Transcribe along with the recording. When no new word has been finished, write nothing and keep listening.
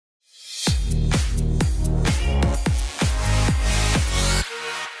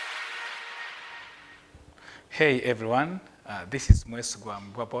Hey everyone, this is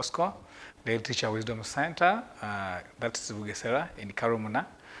Mwesugwa Bosco, the Teacher Wisdom Center, that's Bugesera in Karumuna.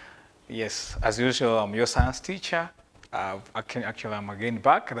 Yes, as usual, I'm your science teacher. Actually, I'm again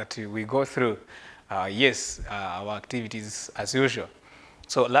back that we go through, our activities as usual.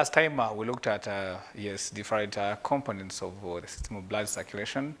 So last time we looked at, different components of the system of blood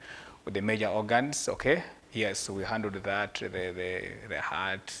circulation with the major organs, okay? Yes, so we handled that, the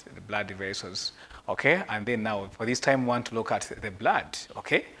heart, the blood vessels, okay? And then now, for this time, we want to look at the blood,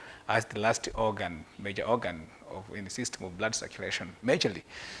 okay? As the last organ, major organ in the system of blood circulation, majorly.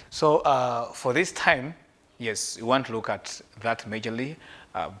 So for this time, yes, we want to look at that majorly,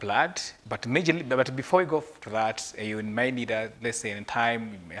 blood, but before we go to that, you might need, let's say, in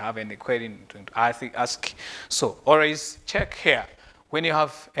time, you may have any query to ask. So always check here. When you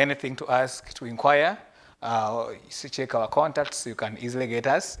have anything to ask, to inquire, check our contacts. You can easily get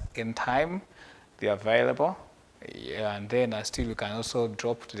us in time. They're available. Yeah, and then still you can also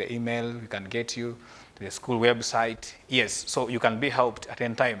drop to the email. We can get you to the school website. Yes, so you can be helped at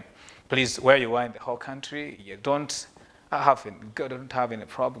any time. Please, where you are in the whole country, you don't have any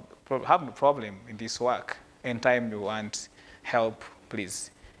problem in this work. Anytime you want help,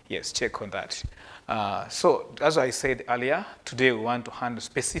 please, yes, check on that. So as I said earlier, today we want to handle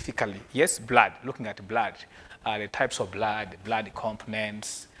specifically, yes, blood, looking at blood, the types of blood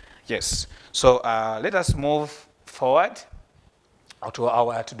components, yes. So let us move forward to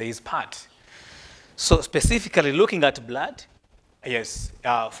our today's part. So specifically looking at blood, yes,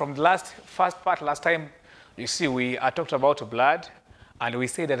 from the first part last time, you see we talked about blood, and we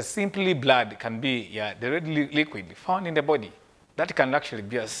say that simply blood can be the red liquid found in the body. That can actually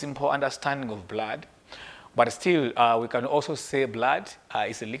be a simple understanding of blood, but still we can also say blood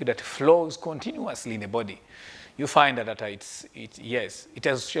is a liquid that flows continuously in the body. You find that it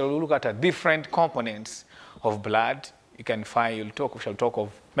has shall look at different components of blood. You can find, we shall talk of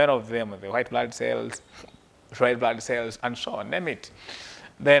many of them, the white blood cells, red blood cells, and so on, name it.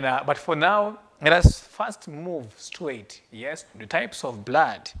 Then, but for now, let us first move straight, yes, the types of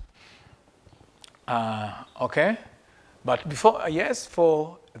blood. Okay, but before,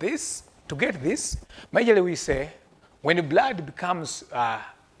 for this, to get this, majorly we say, when the blood becomes,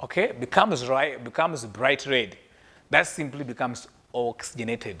 becomes bright red, that simply becomes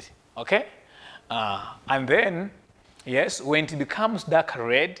oxygenated, okay? And then, yes, when it becomes dark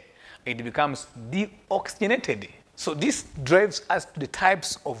red, it becomes deoxygenated. So this drives us to the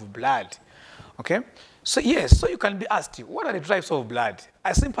types of blood, okay? So yes, so you can be asked, what are the types of blood?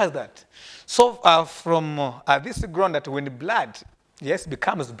 As simple as that. So from this ground that when the blood, yes,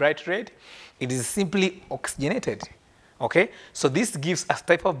 becomes bright red, it is simply oxygenated, okay? So this gives us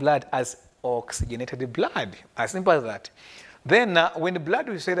type of blood as oxygenated blood, as simple as that. Then when the blood,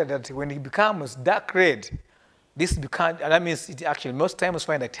 we say that when it becomes dark red, this becomes, that means it actually most times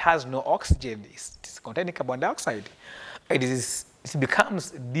find that it has no oxygen, it's containing carbon dioxide. It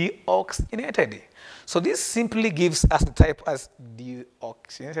becomes deoxygenated. So this simply gives us the type as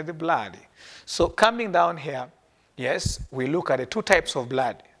deoxygenated blood. So coming down here, yes, we look at the two types of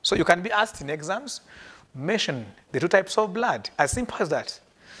blood. So you can be asked in exams, mention the two types of blood, as simple as that.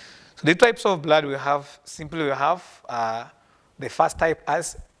 So the types of blood we have, simply we have the first type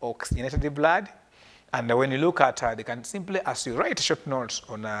as oxygenated blood. And when you look at, they can simply, as you write short notes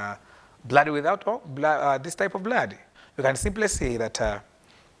on blood without this type of blood, you can simply say that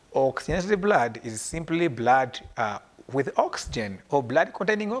oxygenated blood is simply blood with oxygen or blood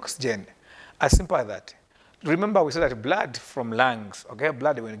containing oxygen, as simple as that. Remember, we said that blood from lungs, okay,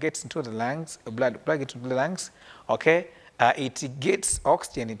 blood when it gets into the lungs, blood gets into the lungs, okay, it gets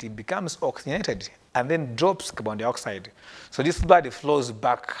oxygen, it becomes oxygenated, and then drops carbon dioxide. So this blood flows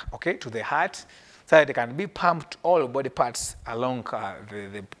back, okay, to the heart, so that it can be pumped all body parts along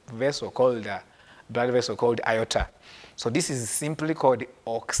the vessel called, blood vessel called aorta. So this is simply called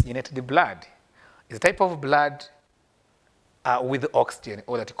oxygenated blood. It's a type of blood with oxygen,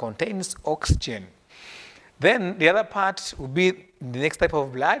 or that contains oxygen. Then the other part will be the next type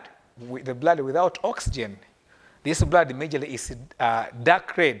of blood, the blood without oxygen. This blood majorly is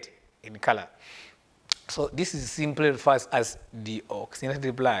dark red in color. So this is simply refers as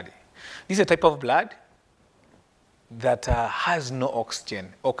deoxygenated blood. This is a type of blood that has no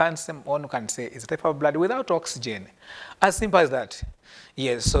oxygen, or one can say it's a type of blood without oxygen. As simple as that.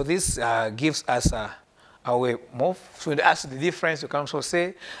 Yes, so this gives us a way more. So as the difference, you can also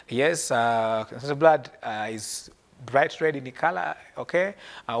say, yes, the blood is bright red in the color, okay?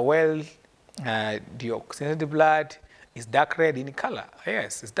 Deoxygenated blood is dark red in color.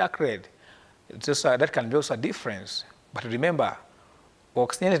 Yes, it's dark red. It's just, that can be also a difference. But remember,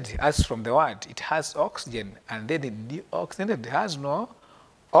 oxygenated as from the word, it has oxygen, and then the deoxygenated has no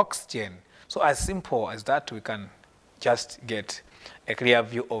oxygen. So as simple as that, we can just get a clear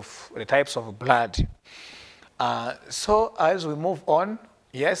view of the types of blood. So as we move on,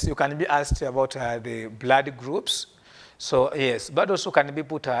 yes, you can be asked about the blood groups. So yes, blood also can be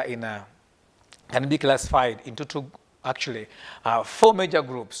put can be classified into four major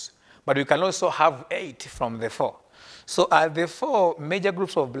groups, but we can also have 8 from the 4. So the 4 major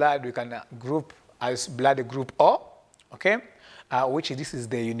groups of blood we can group as blood group O, okay, which this is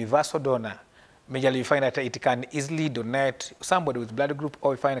the universal donor. Majorly you find that it can easily donate. Somebody with blood group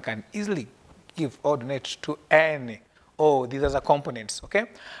O, you find can easily give or donate to any. Oh, these are the components, okay?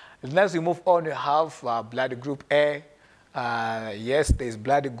 And as we move on, you have blood group A. Yes, there's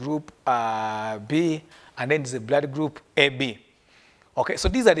blood group B, and then there's a blood group AB. Okay, so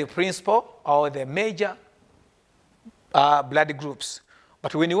these are the principal or the major blood groups.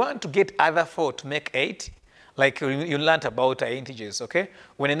 But when you want to get other 4 to make 8, like you learned about integers, okay?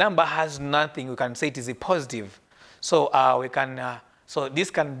 When a number has nothing, we can say it is a positive. So we can, so this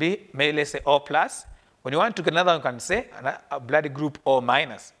can be, maybe let's say O plus. When you want to get another, you can say a blood group O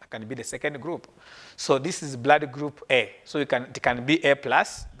minus. That can be the second group. So this is blood group A. So it can be A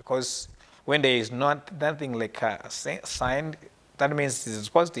plus, because when there is nothing like a sign, that means it is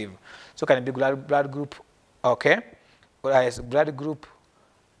positive. So it can be blood group, okay? Whereas blood group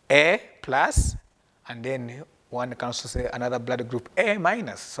A plus, and then one can also say another blood group A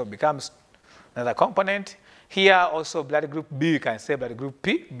minus. So it becomes another component. Here also blood group B, you can say blood group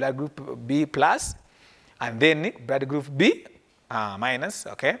P, blood group B plus, and then blood group B minus,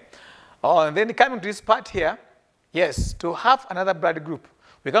 okay? Oh, and then coming to this part here, yes, to have another blood group,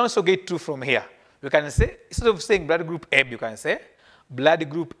 we can also get 2 from here. We can say, instead of saying blood group AB, you can say blood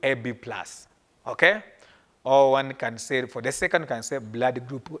group AB plus, okay? Or one can say, for the second, you can say blood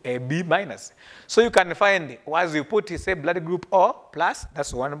group AB minus. So you can find, once you put, say blood group O plus,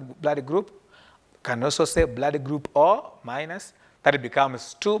 that's one blood group. You can also say blood group O minus, that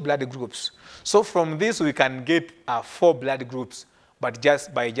becomes 2 blood groups. So from this, we can get 4 blood groups, but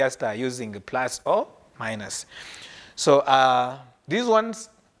just by using plus or minus. So these ones,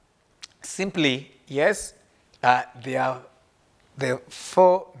 simply, yes, they are the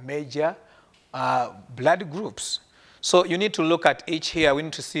 4 major blood groups. So you need to look at each here. We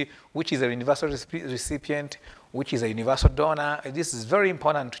need to see which is a universal recipient, which is a universal donor. This is very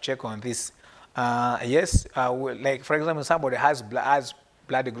important to check on this. Yes, like for example, somebody has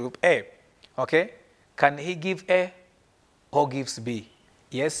blood group A, okay? Can he give A or gives B?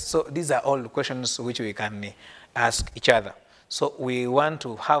 Yes, so these are all questions which we can ask each other. So we want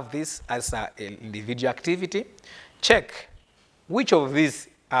to have this as an individual activity. Check which of these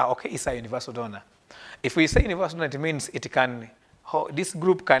is a universal donor. If we say universal donor, it means this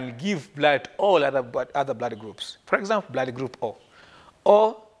group can give blood to all other blood groups. For example, blood group O.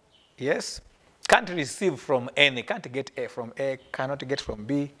 O, yes, can't receive from any, can't get A from A, cannot get from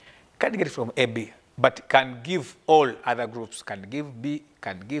B, can't get from AB, but can give all other groups, can give B,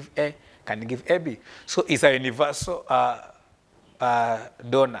 can give A, can give AB. So it's a universal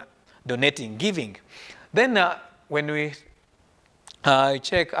donor, donating, giving. Then when we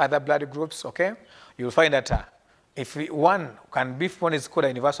check other blood groups, okay, you'll find that if one is called a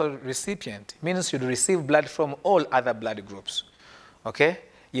universal recipient, it means you'd receive blood from all other blood groups, okay?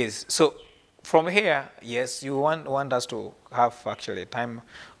 Yes, so from here, yes, you want us to have actually time,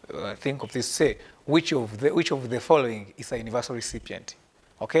 think of this, say, which of the following is a universal recipient,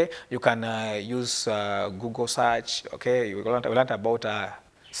 okay? You can use Google search, okay? We learned about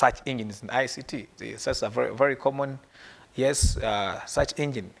search engines in ICT. That's a very, very common, yes, search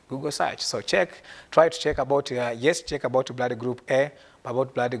engine, Google search. So try to check about, yes, check about blood group A,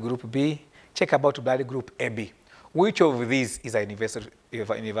 about blood group B, check about blood group AB. Which of these is a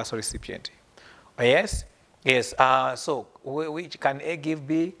universal recipient? Yes? Yes, so which can A give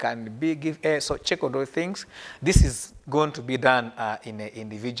B, can B give A? So check on those things. This is going to be done in an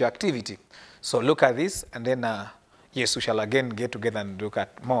individual activity. So look at this, and then, yes, we shall again get together and look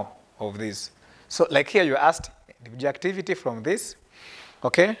at more of this. So like here you asked, individual activity from this,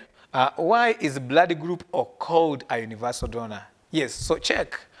 okay? Why is blood group O called a universal donor? Yes, so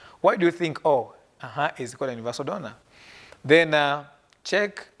check. Why do you think O is called a universal donor? Then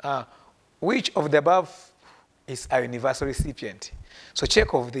check which of the above is a universal recipient. So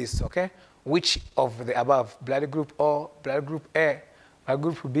check of this, okay? Which of the above, blood group O, blood group A, blood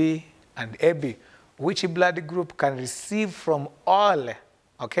group B, and AB, which blood group can receive from all,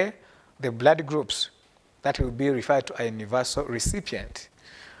 okay, the blood groups? That will be referred to a universal recipient.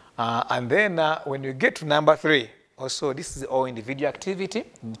 And then when you get to number 3, also this is all individual activity.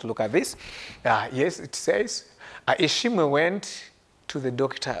 You need to look at this. Yes, it says Ishimwe went to the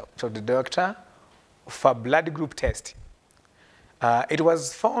doctor for blood group test. It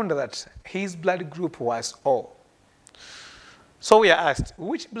was found that his blood group was O. So we are asked,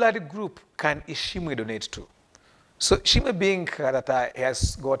 which blood group can Ishimwe donate to? So Ishimwe being that he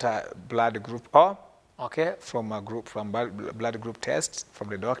has got a blood group O, okay, from blood group test from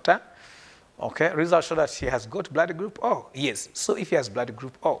the doctor. Okay, results show that he has got blood group O. Yes, so if he has blood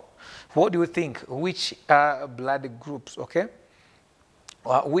group O, what do you think? Which blood groups, okay?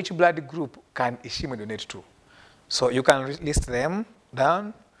 Which blood group can Ishimwe donate to? So you can list them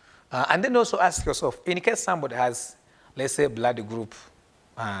down. And then also ask yourself, in case somebody has, let's say, blood group,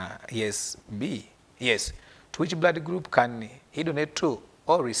 yes, B, yes, to which blood group can he donate to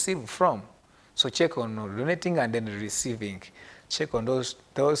or receive from? So check on donating and then receiving. Check on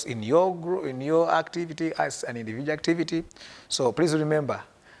those in your group, in your activity as an individual activity. So please remember,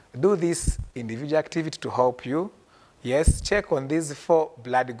 do this individual activity to help you. Yes, check on these 4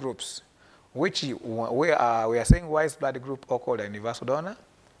 blood groups. Which we are saying, why is blood group O called a universal donor?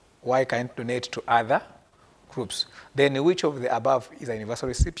 Why can't donate to other groups? Then which of the above is a universal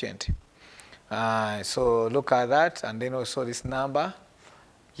recipient? So look at that, and then also this number.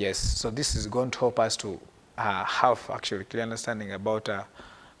 Yes, so this is going to help us to have actually clear understanding about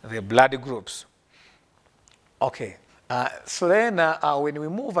the blood groups. Okay, so then when we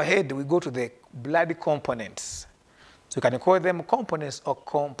move ahead, we go to the blood components. So you can call them components or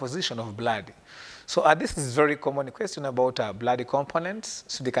composition of blood. So this is very common question about blood components.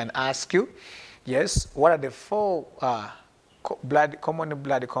 So they can ask you, yes, what are the 4 common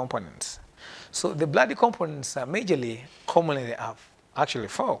blood components? So the blood components are majorly commonly have actually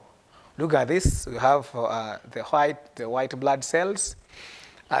 4. Look at this. We have the white blood cells.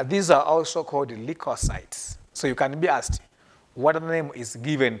 These are also called leukocytes. So you can be asked, what name is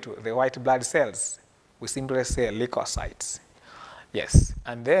given to the white blood cells? We simply say leukocytes. Yes.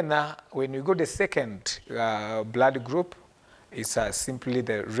 And then when you go to the second blood group, it's simply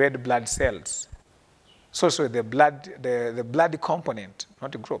the red blood cells. So the blood component,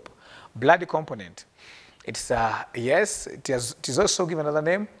 not a group, blood component. It's yes, it is also given another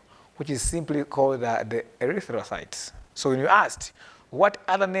name, which is simply called the erythrocytes. So when you asked, what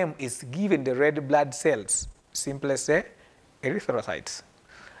other name is given the red blood cells? Simply say erythrocytes.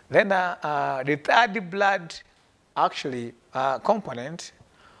 Then the third blood actually component,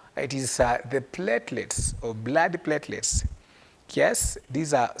 it is the platelets or blood platelets. Yes,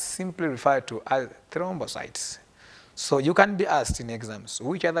 these are simply referred to as thrombocytes. So you can be asked in exams,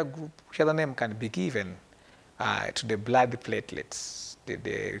 which other group, which other name can be given to the blood platelets?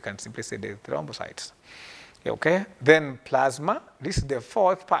 You can simply say the thrombocytes. Okay, then plasma, this is the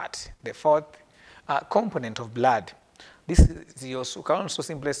 4th part, the 4th component of blood. This is you can also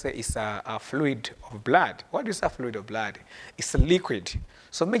simply say it's a fluid of blood. What is a fluid of blood? It's a liquid.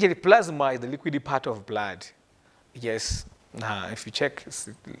 So majorly plasma is the liquid part of blood. Yes, if you check,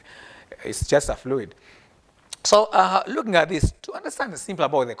 it's just a fluid. So looking at this, to understand simple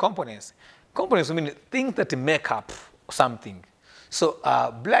about the components mean things that make up something. So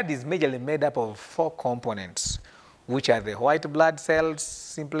blood is majorly made up of 4 components, which are the white blood cells,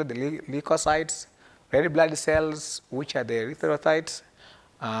 simply the leukocytes, red blood cells, which are the erythrocytes,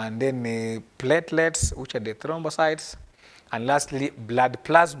 and then platelets, which are the thrombocytes, and lastly, blood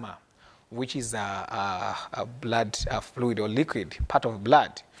plasma, which is a blood fluid or liquid, part of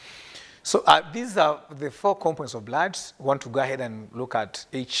blood. So these are the 4 components of blood. We want to go ahead and look at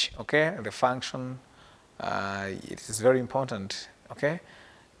each, okay, the function. It is very important, okay,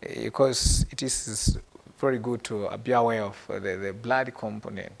 because it is very good to be aware of the blood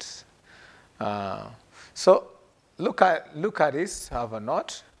components. So look at this, have a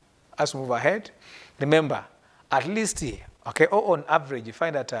note. As we move ahead, remember, at least, okay, or on average, you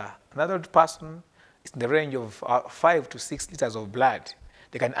find that an adult person is in the range of 5 to 6 liters of blood.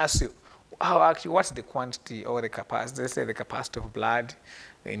 They can ask you, what's the quantity or the capacity? Let's say the capacity of blood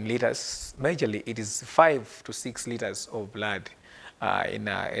in liters. Majorly, it is 5 to 6 liters of blood in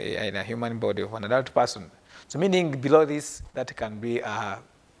a human body of an adult person. So meaning below this, that can be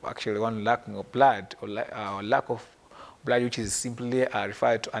actually one lacking of blood or lack of blood, which is simply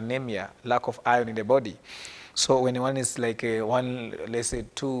referred to anemia, lack of iron in the body. So when one is like let's say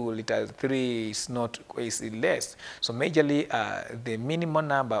 2 liters, 3 is less. So majorly the minimum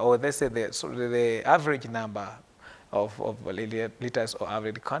number, or let's say the average number of liters or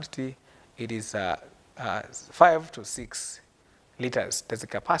average quantity, it is 5 to 6 liters. That's the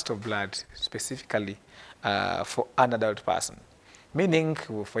capacity of blood specifically for an adult person. Meaning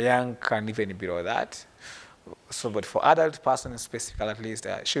for young can even below that. So, but for adult persons specifically, at least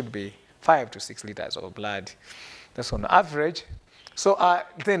should be 5 to 6 liters of blood. That's on average. So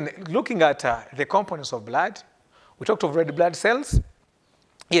then looking at the components of blood, we talked of red blood cells.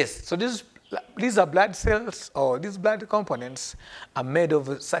 Yes, so these are blood cells, or these blood components are made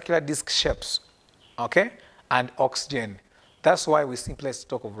of circular disc shapes, okay, and oxygen. That's why we simply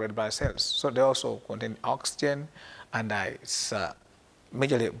talk of red blood cells. So they also contain oxygen, and it's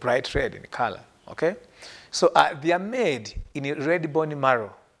majorly bright red in color, okay? So they are made in a red bone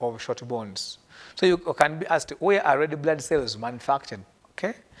marrow of short bones. So you can be asked, where are red blood cells manufactured,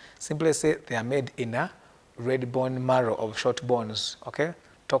 okay? Simply say they are made in a red bone marrow of short bones, okay?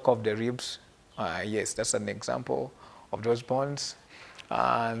 Talk of the ribs, yes, that's an example of those bones.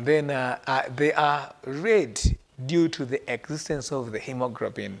 And then they are red due to the existence of the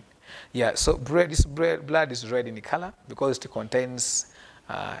hemoglobin. Yeah, so this blood is red in color because it contains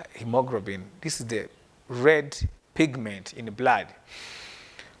hemoglobin. This is the red pigment in the blood.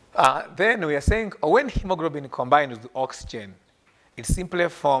 Then we are saying when hemoglobin combines with oxygen, it simply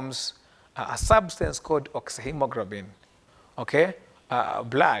forms a substance called oxyhemoglobin, okay?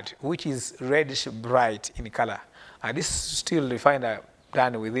 Blood, which is reddish bright in color. This still we find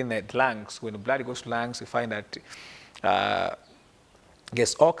done within the lungs. When the blood goes to lungs, we find that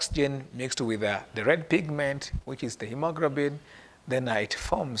gets oxygen mixed with the red pigment, which is the hemoglobin. Then it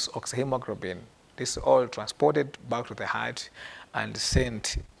forms oxyhemoglobin. This is all transported back to the heart and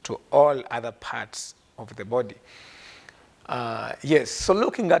sent to all other parts of the body. Yes, so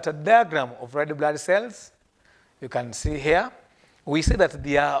looking at a diagram of red blood cells, you can see here, we see that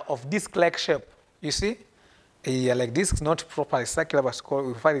they are of disc-like shape. You see, like discs, not properly circular, but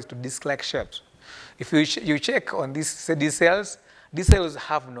we find it to disc-like shapes. If you check on these cells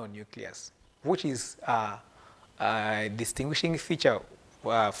have no nucleus, which is a distinguishing feature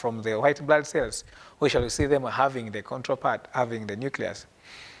from the white blood cells, we shall see them having the control part, having the nucleus.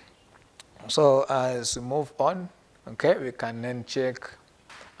 So as we move on, okay, we can then check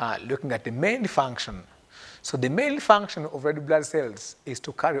looking at the main function. So the main function of red blood cells is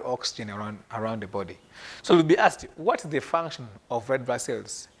to carry oxygen around the body. So we'll be asked, what is the function of red blood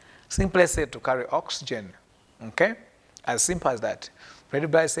cells? Simply said, to carry oxygen, okay? As simple as that. Red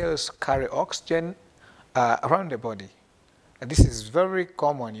blood cells carry oxygen around the body. And this is very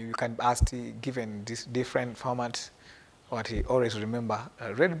common. You can be asked, given this different format, what you always remember.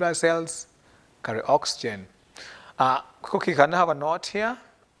 Red blood cells carry oxygen. Cookie, can I have a note here?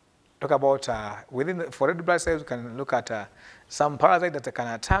 Talk about, for red blood cells, we can look at some parasites that can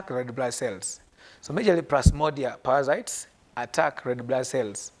attack red blood cells. So majorly Plasmodia parasites attack red blood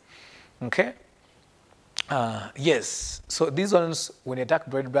cells, okay? Yes, so these ones, when they attack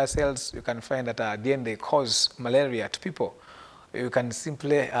red blood cells, you can find that at the end they cause malaria to people. You can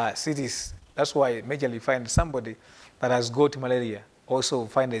simply see this. That's why majorly find somebody that has got malaria also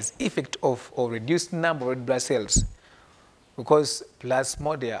find this effect of or reduced number of red blood cells, because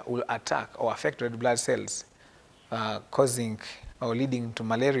Plasmodia will attack or affect red blood cells, causing or leading to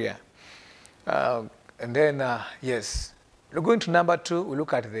malaria. And then, yes, we're going to number 2, we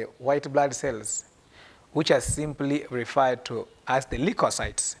look at the white blood cells, which are simply referred to as the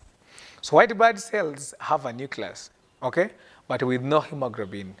leukocytes. So white blood cells have a nucleus, okay, but with no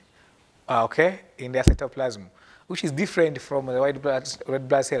hemoglobin, okay, in their cytoplasm, which is different from the red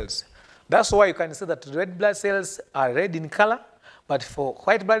blood cells. That's why you can see that red blood cells are red in color, but for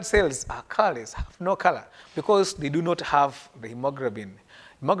white blood cells are colorless, have no color, because they do not have the hemoglobin.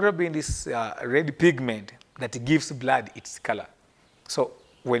 Hemoglobin is a red pigment that gives blood its color. So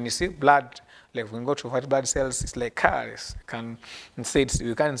when you see blood, like when you go to white blood cells, it's like colorless.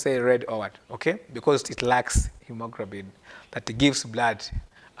 You can't say red or what, okay? Because it lacks hemoglobin that gives blood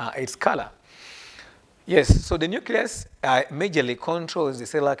its color. Yes, so the nucleus majorly controls the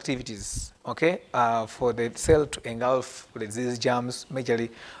cell activities, okay? For the cell to engulf the disease germs, majorly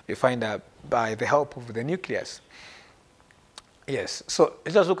we find by the help of the nucleus. Yes, so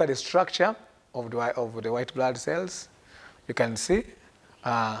let's just look at the structure of the white blood cells. You can see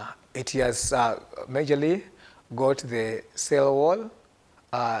it has majorly got the cell wall,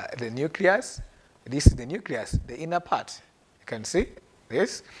 the nucleus. This is the nucleus, the inner part. You can see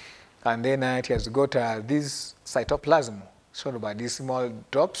this. And then it has got this cytoplasm, shown by these small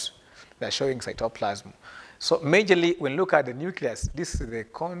drops that are showing cytoplasm. So majorly, when you look at the nucleus, this is the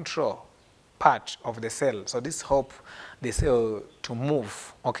control part of the cell. So this helps the cell to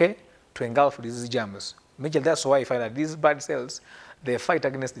move, okay, to engulf disease germs. Majorly, that's why I find that these blood cells, they fight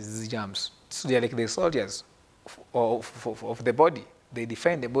against disease germs. So they are like the soldiers of the body. They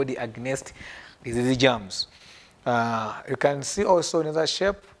defend the body against disease germs. You can see also another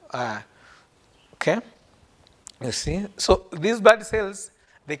shape. Okay, You see? So these blood cells,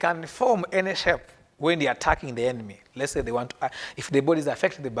 they can form any shape when they are attacking the enemy. Let's say they want to, if the body is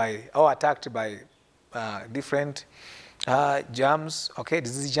affected by or attacked by different germs, okay,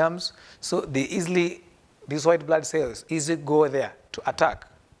 disease germs, so they easily, these white blood cells easily go there to attack,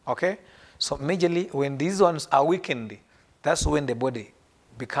 okay? So majorly when these ones are weakened, that's when the body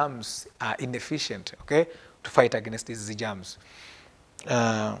becomes inefficient, okay, to fight against these germs.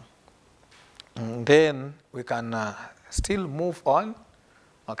 Then we can still move on,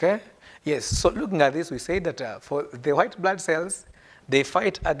 okay? Yes, so looking at this, we say that for the white blood cells, they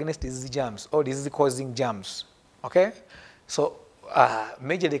fight against disease germs or disease-causing germs, okay? So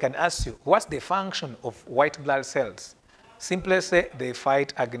major, they can ask you, what's the function of white blood cells? Simply say they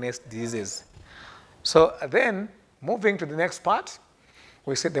fight against diseases. So then, moving to the next part,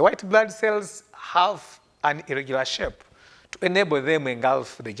 we say the white blood cells have an irregular shape to enable them to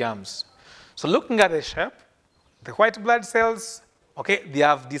engulf the germs. So looking at the shape, the white blood cells, okay, they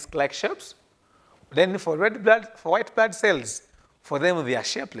have disc-like shapes. Then for white blood cells, for them they are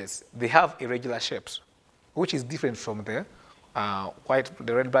shapeless. They have irregular shapes, which is different from the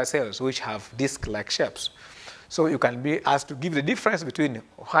red blood cells, which have disc-like shapes. So you can be asked to give the difference between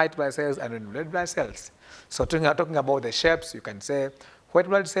white blood cells and red blood cells. So talking about the shapes, you can say white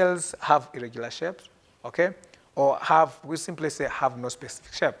blood cells have irregular shapes, okay, or we simply say have no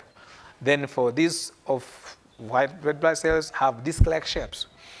specific shape. Then for these of red blood cells have disc-like shapes.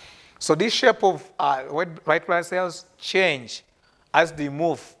 So this shape of white blood cells change as they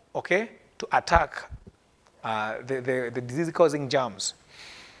move, okay, to attack the disease-causing germs.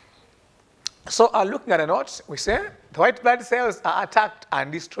 So looking at the notes, we say the white blood cells are attacked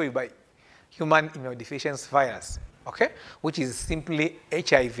and destroyed by human immunodeficiency virus, okay, which is simply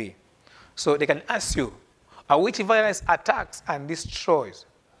HIV. So they can ask you, which virus attacks and destroys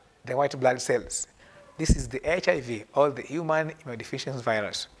the white blood cells? This is the HIV, or the human immunodeficiency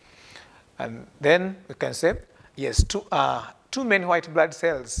virus. And then we can say, yes, two main white blood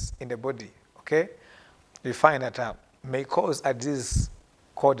cells in the body, okay, we find that may cause a disease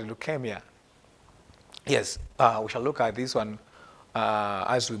called leukemia. Yes, we shall look at this one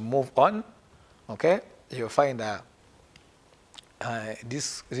as we move on, okay. You'll find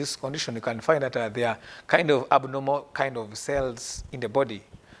this condition, you can find that they are kind of abnormal kind of cells in the body.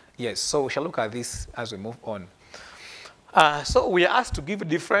 Yes, so we shall look at this as we move on. So we are asked to give a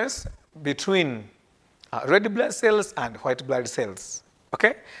difference between red blood cells and white blood cells,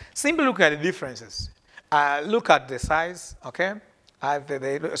 okay? Simply look at the differences. Look at the size, okay?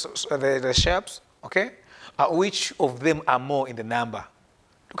 The shapes, okay? Which of them are more in the number?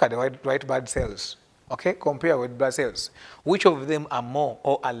 Look at the white blood cells, okay? Compare with blood cells. Which of them are more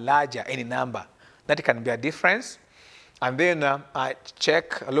or are larger in number? That can be a difference. And then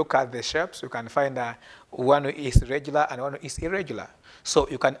look at the shapes. You can find one is regular and one is irregular. So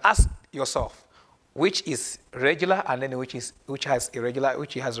you can ask yourself, which is regular and then which has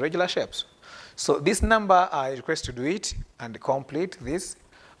regular shapes. So this number, I request to do it and complete this.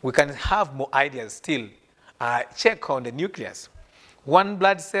 We can have more ideas still. Check on the nucleus. Some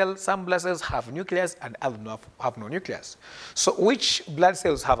blood cells have nucleus and others have no nucleus. So which blood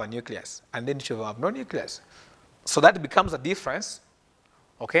cells have a nucleus and then which have no nucleus? So that becomes a difference,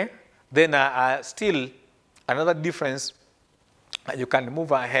 okay? Then still another difference, you can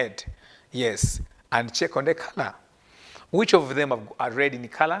move ahead, yes, and check on the color. Which of them are red in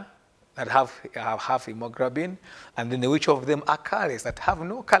color that have hemoglobin, and then which of them are colors that have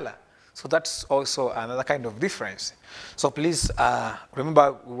no color? So that's also another kind of difference. So please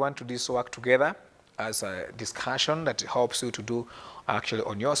remember, we want to do this work together as a discussion that helps you to do actually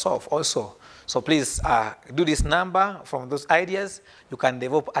on yourself also. So please do this number from those ideas. You can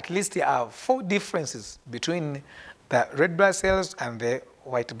develop at least 4 differences between the red blood cells and the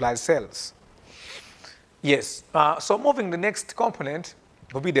white blood cells. Yes, so moving the next component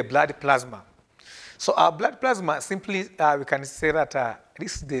will be the blood plasma. So our blood plasma, simply we can say that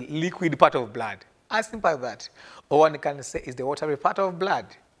this is the liquid part of blood, as simple as that. Or one can say is the watery part of blood,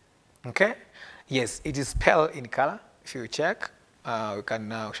 okay? Yes, it is pale in color. If you check, we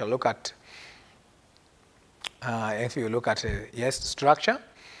shall look at, if you look at, yes, structure.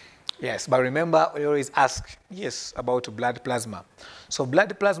 Yes, but remember, we always ask, yes, about blood plasma. So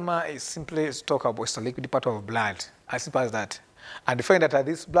blood plasma is simply talk about it's the liquid part of blood, as simple as that. And we find that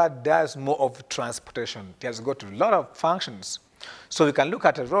this blood does more of transportation. It has got a lot of functions. So we can look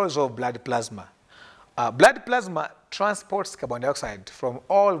at the roles of blood plasma. Blood plasma transports carbon dioxide from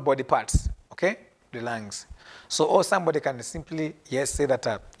all body parts, okay, the lungs. So or somebody can simply, yes, say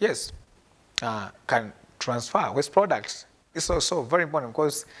that, yes, can transfer waste products. It's also very important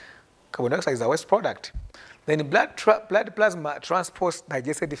because carbon dioxide is a waste product. Then blood plasma transports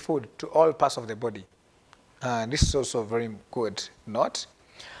digested food to all parts of the body. This is also very good note.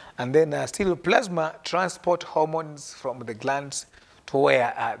 And then still plasma transport hormones from the glands to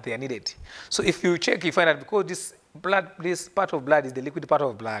where they are needed. So if you check, you find that because this part of blood is the liquid part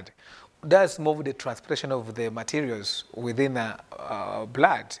of blood, does move the transportation of the materials within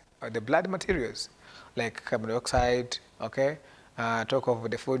blood, the blood materials, like carbon dioxide, okay? Talk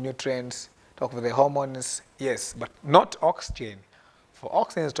of the food nutrients, talk of the hormones, yes, but not oxygen. For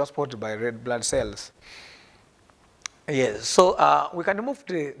oxygen is transported by red blood cells. Yes, so we can move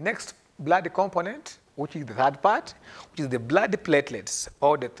to the next blood component, which is the third part, which is the blood platelets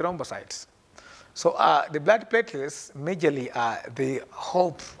or the thrombocytes. So the blood platelets majorly they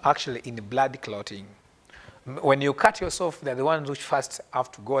help actually in blood clotting. When you cut yourself, they're the ones which first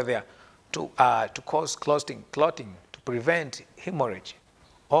have to go there to cause clotting, to prevent hemorrhage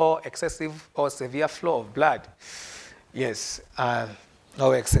or excessive or severe flow of blood. Yes,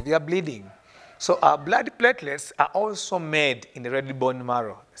 or severe bleeding. So blood platelets are also made in the red bone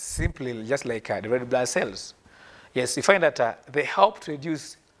marrow, simply just like the red blood cells. Yes, you find that they help to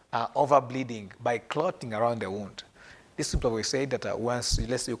reduce overbleeding by clotting around the wound. This is what we say that once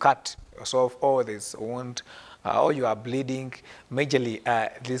you cut yourself or there's a wound or you are bleeding, majorly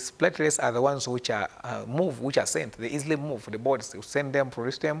these platelets are the ones which are which are sent. They easily move the bodies. They send them,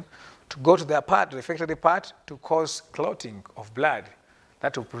 produce them to go to their part, the affected part, to cause clotting of blood.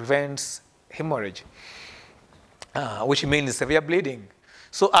 That will prevent hemorrhage, which means severe bleeding.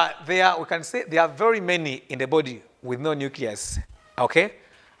 So we can say there are very many in the body with no nucleus, okay,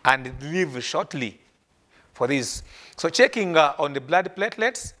 and live shortly for this. So checking on the blood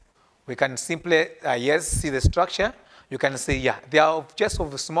platelets, we can simply, yes, see the structure. You can see, yeah, they are just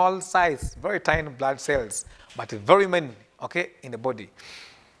of a small size, very tiny blood cells, but very many, okay, in the body.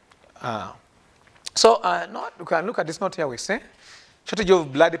 We can look at this note here, we say, shortage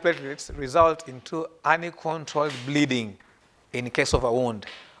of blood platelets result into uncontrolled bleeding in case of a wound,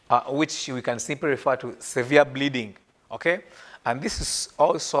 which we can simply refer to severe bleeding, okay? And this is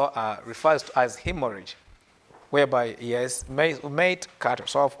also refers to as hemorrhage, whereby, yes, may cut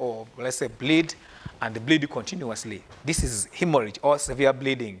us off or, let's say, bleed and bleed continuously. This is hemorrhage or severe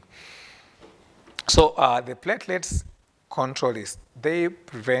bleeding. So the platelets control this. They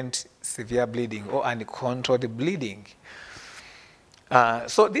prevent severe bleeding or uncontrolled bleeding.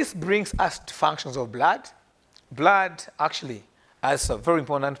 So this brings us to functions of blood. Blood actually has a very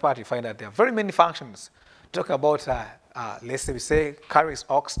important part. You find that there are very many functions. Talk about, let's say we say, carries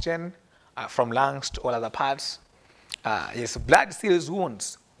oxygen from lungs to all other parts. Yes, blood seals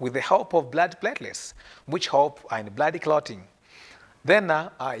wounds with the help of blood platelets, which help in blood clotting. Then,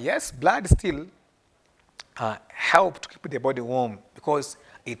 yes, blood still help to keep the body warm because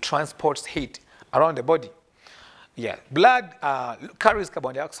it transports heat around the body. Yeah, blood carries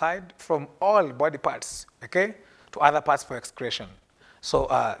carbon dioxide from all body parts, okay, to other parts for excretion. So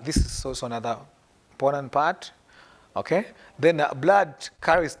this is also another important part, okay. Then blood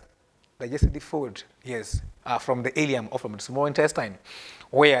carries digested food, yes, from the ileum or from the small intestine,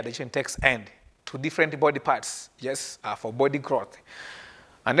 where digestion takes end to different body parts, yes, for body growth.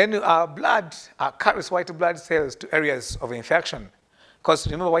 And then blood carries white blood cells to areas of infection. Because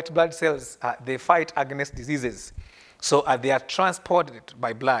remember, white blood cells, they fight against diseases. So they are transported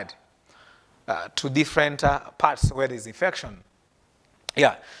by blood to different parts where there is infection.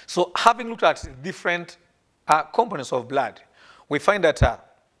 Yeah, so having looked at different components of blood, we find that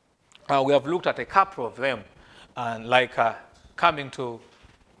we have looked at a couple of them, like coming to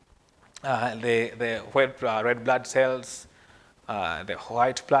the red blood cells, the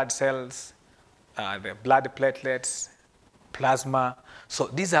white blood cells, the blood platelets, plasma. So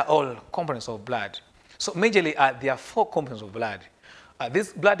these are all components of blood. So majorly, there are 4 components of blood.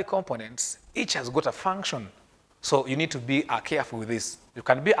 These blood components, each has got a function. So you need to be careful with this. You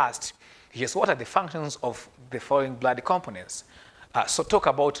can be asked, yes, what are the functions of the following blood components? So talk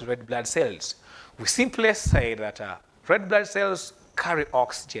about red blood cells. We simply say that red blood cells carry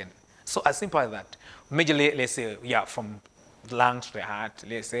oxygen. So as simple as that. Majorly, let's say, yeah, from the lungs to the heart,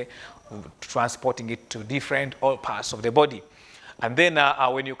 let's say, transporting it to different all parts of the body. And then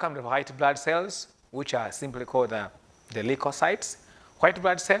when you come to white blood cells, which are simply called the leukocytes, white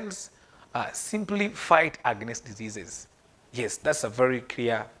blood cells simply fight against diseases. Yes, that's a very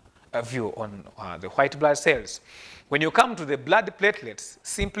clear view on the white blood cells. When you come to the blood platelets,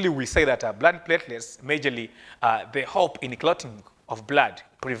 simply we say that blood platelets, majorly, they help in clotting of blood,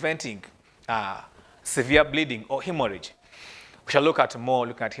 preventing severe bleeding or hemorrhage. We shall look at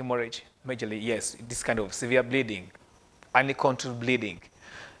hemorrhage, majorly, yes, this kind of severe bleeding, uncontrolled bleeding.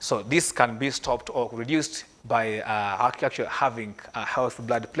 So this can be stopped or reduced by actually having healthy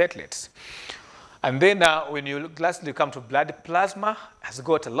blood platelets. And then when you lastly come to blood plasma, has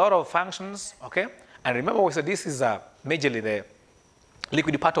got a lot of functions, okay? And remember, we said this is majorly the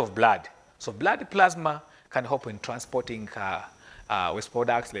liquid part of blood. So blood plasma can help in transporting waste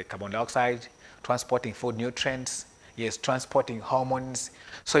products like carbon dioxide, transporting food nutrients, yes, transporting hormones.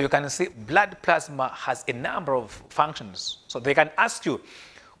 So you can see blood plasma has a number of functions. So they can ask you,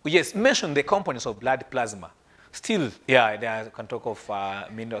 yes, mention the components of blood plasma. Still, yeah, they can talk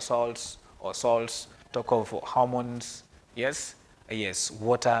of mineral salts or salts, talk of hormones, yes, yes,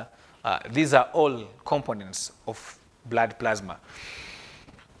 water. These are all components of blood plasma.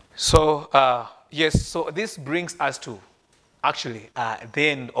 So, yes, so this brings us to actually the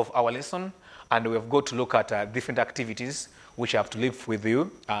end of our lesson, and we have got to look at different activities which I have to leave with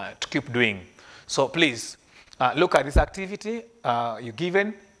you to keep doing. So please look at this activity you're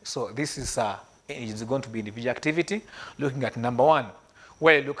given. So this is going to be individual activity. Looking at number 1,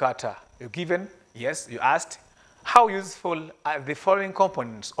 where you look at you're given, yes, you asked, how useful are the following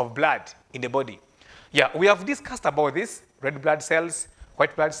components of blood in the body? Yeah, we have discussed about this: red blood cells,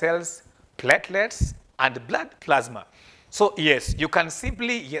 white blood cells, platelets, and blood plasma. So yes, you can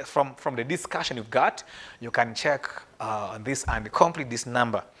simply, yes, from the discussion you've got, you can check on this and complete this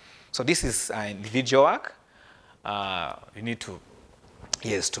number. So this is individual work. You need to,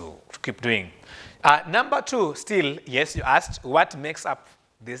 yes, to keep doing. Number 2, still, yes, you asked what makes up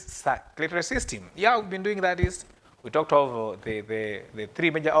this circulatory system. Yeah, we've been doing that. We talked of the 3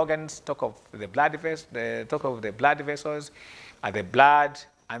 major organs, talk of the blood vessels, talk of the blood vessels, the blood,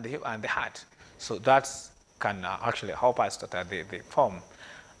 and the heart. So that can actually help us that they form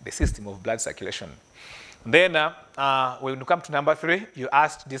the system of blood circulation. Then when you come to number 3, you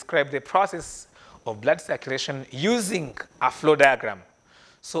asked to describe the process of blood circulation using a flow diagram.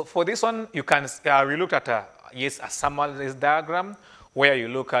 So for this one, you can we looked at yes, a summarized diagram where you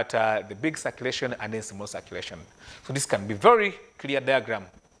look at the big circulation and then small circulation. So this can be very clear diagram,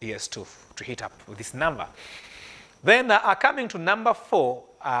 yes, to hit up with this number. Then coming to number 4,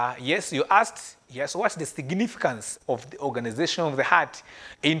 yes, you asked, yes, what's the significance of the organization of the heart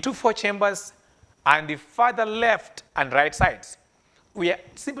into 4 chambers and the further left and right sides? We are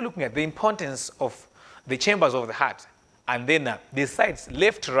simply looking at the importance of the chambers of the heart and then the sides,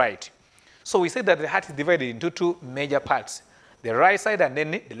 left, right. So we say that the heart is divided into 2 major parts, the right side and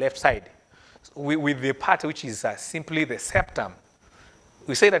then the left side. With the part which is simply the septum,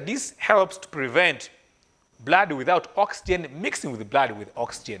 we say that this helps to prevent blood without oxygen mixing with blood with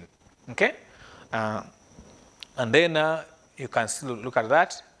oxygen. Okay? And then you can still look at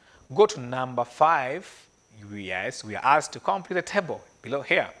that. Go to number 5. Yes, we are asked to complete the table below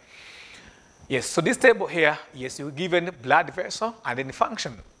here. Yes, so this table here, yes, you're given blood vessel and then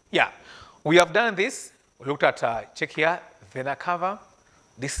function. Yeah, we have done this. We looked at, check here, vena cava.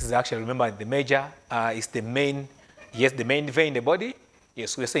 This is actually, remember, the major is the main, yes, the main vein in the body.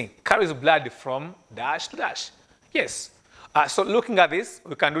 Yes, we're saying carries blood from dash to dash. Yes. So looking at this,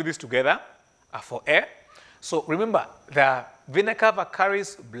 we can do this together for air. So remember, the vena cava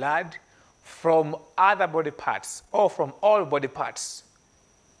carries blood from other body parts or from all body parts,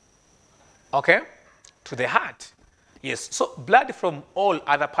 okay, to the heart. Yes, so blood from all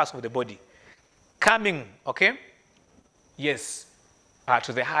other parts of the body coming, okay, yes,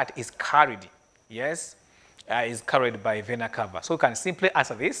 to the heart is carried, yes, is carried by vena cava. So we can simply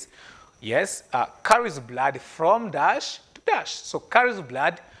answer this, yes, carries blood from dash to dash. So carries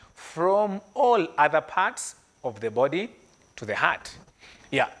blood from all other parts of the body to the heart.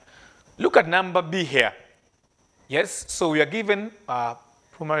 Yeah, look at number B here. Yes, so we are given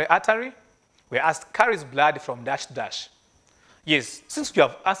pulmonary artery. We are asked carries blood from dash to dash. Yes, since we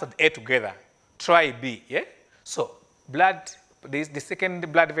have answered A together, try B, yeah? So blood, the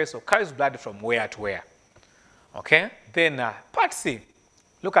second blood vessel carries blood from where to where? Okay, then part C,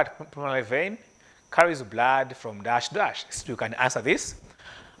 look at pulmonary vein, carries blood from dash to dash. So you can answer this.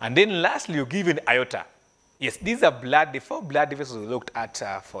 And then lastly, you're given aorta. Yes, these are blood, the 4 blood vessels we looked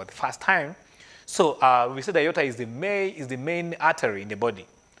at for the first time. So we said the aorta is the main artery in the body,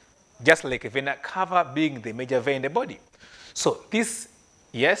 just like a vena cava being the major vein in the body. So this,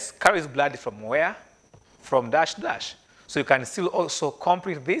 yes, carries blood from where? From dash to dash. So you can still also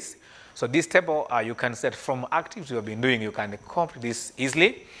complete this. So this table, you can set from activities you have been doing, you can complete this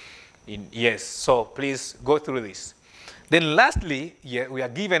easily. Yes, so please go through this. Then lastly, yeah, we are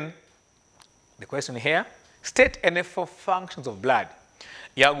given the question here, state any 4 functions of blood.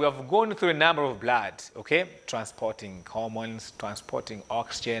 Yeah, we have gone through a number of blood, okay? Transporting hormones, transporting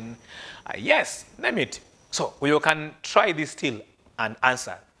oxygen. Yes, name it. So you can try this still and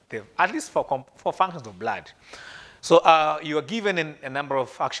answer. at least for functions of blood. So you are given a number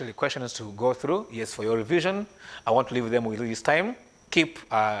of actually questions to go through. Yes, for your revision. I want to leave them with you this time. Keep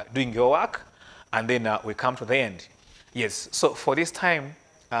doing your work, and then we come to the end. Yes, so for this time,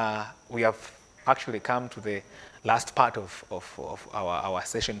 we have actually come to the last part of our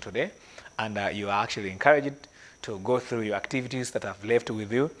session today, and you are actually encouraged to go through your activities that I've left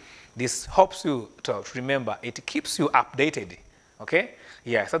with you. This helps you to remember. It keeps you updated, okay?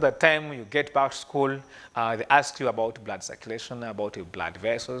 Yeah, so the time you get back to school, they ask you about blood circulation, about your blood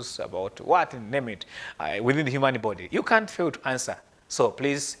vessels, about what, name it, within the human body. You can't fail to answer. So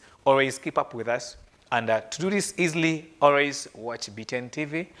please always keep up with us. And to do this easily, always watch BTN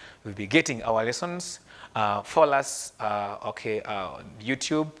TV. We'll be getting our lessons. Follow us,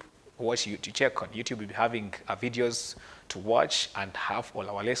 YouTube. Watch YouTube, check on YouTube. We'll be having videos to watch and have all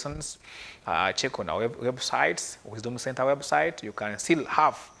our lessons. Check on our websites, Wisdom Center website. You can still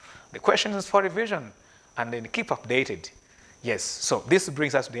have the questions for revision and then keep updated. Yes, so this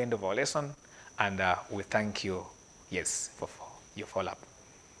brings us to the end of our lesson, and we thank you, yes, for your follow-up.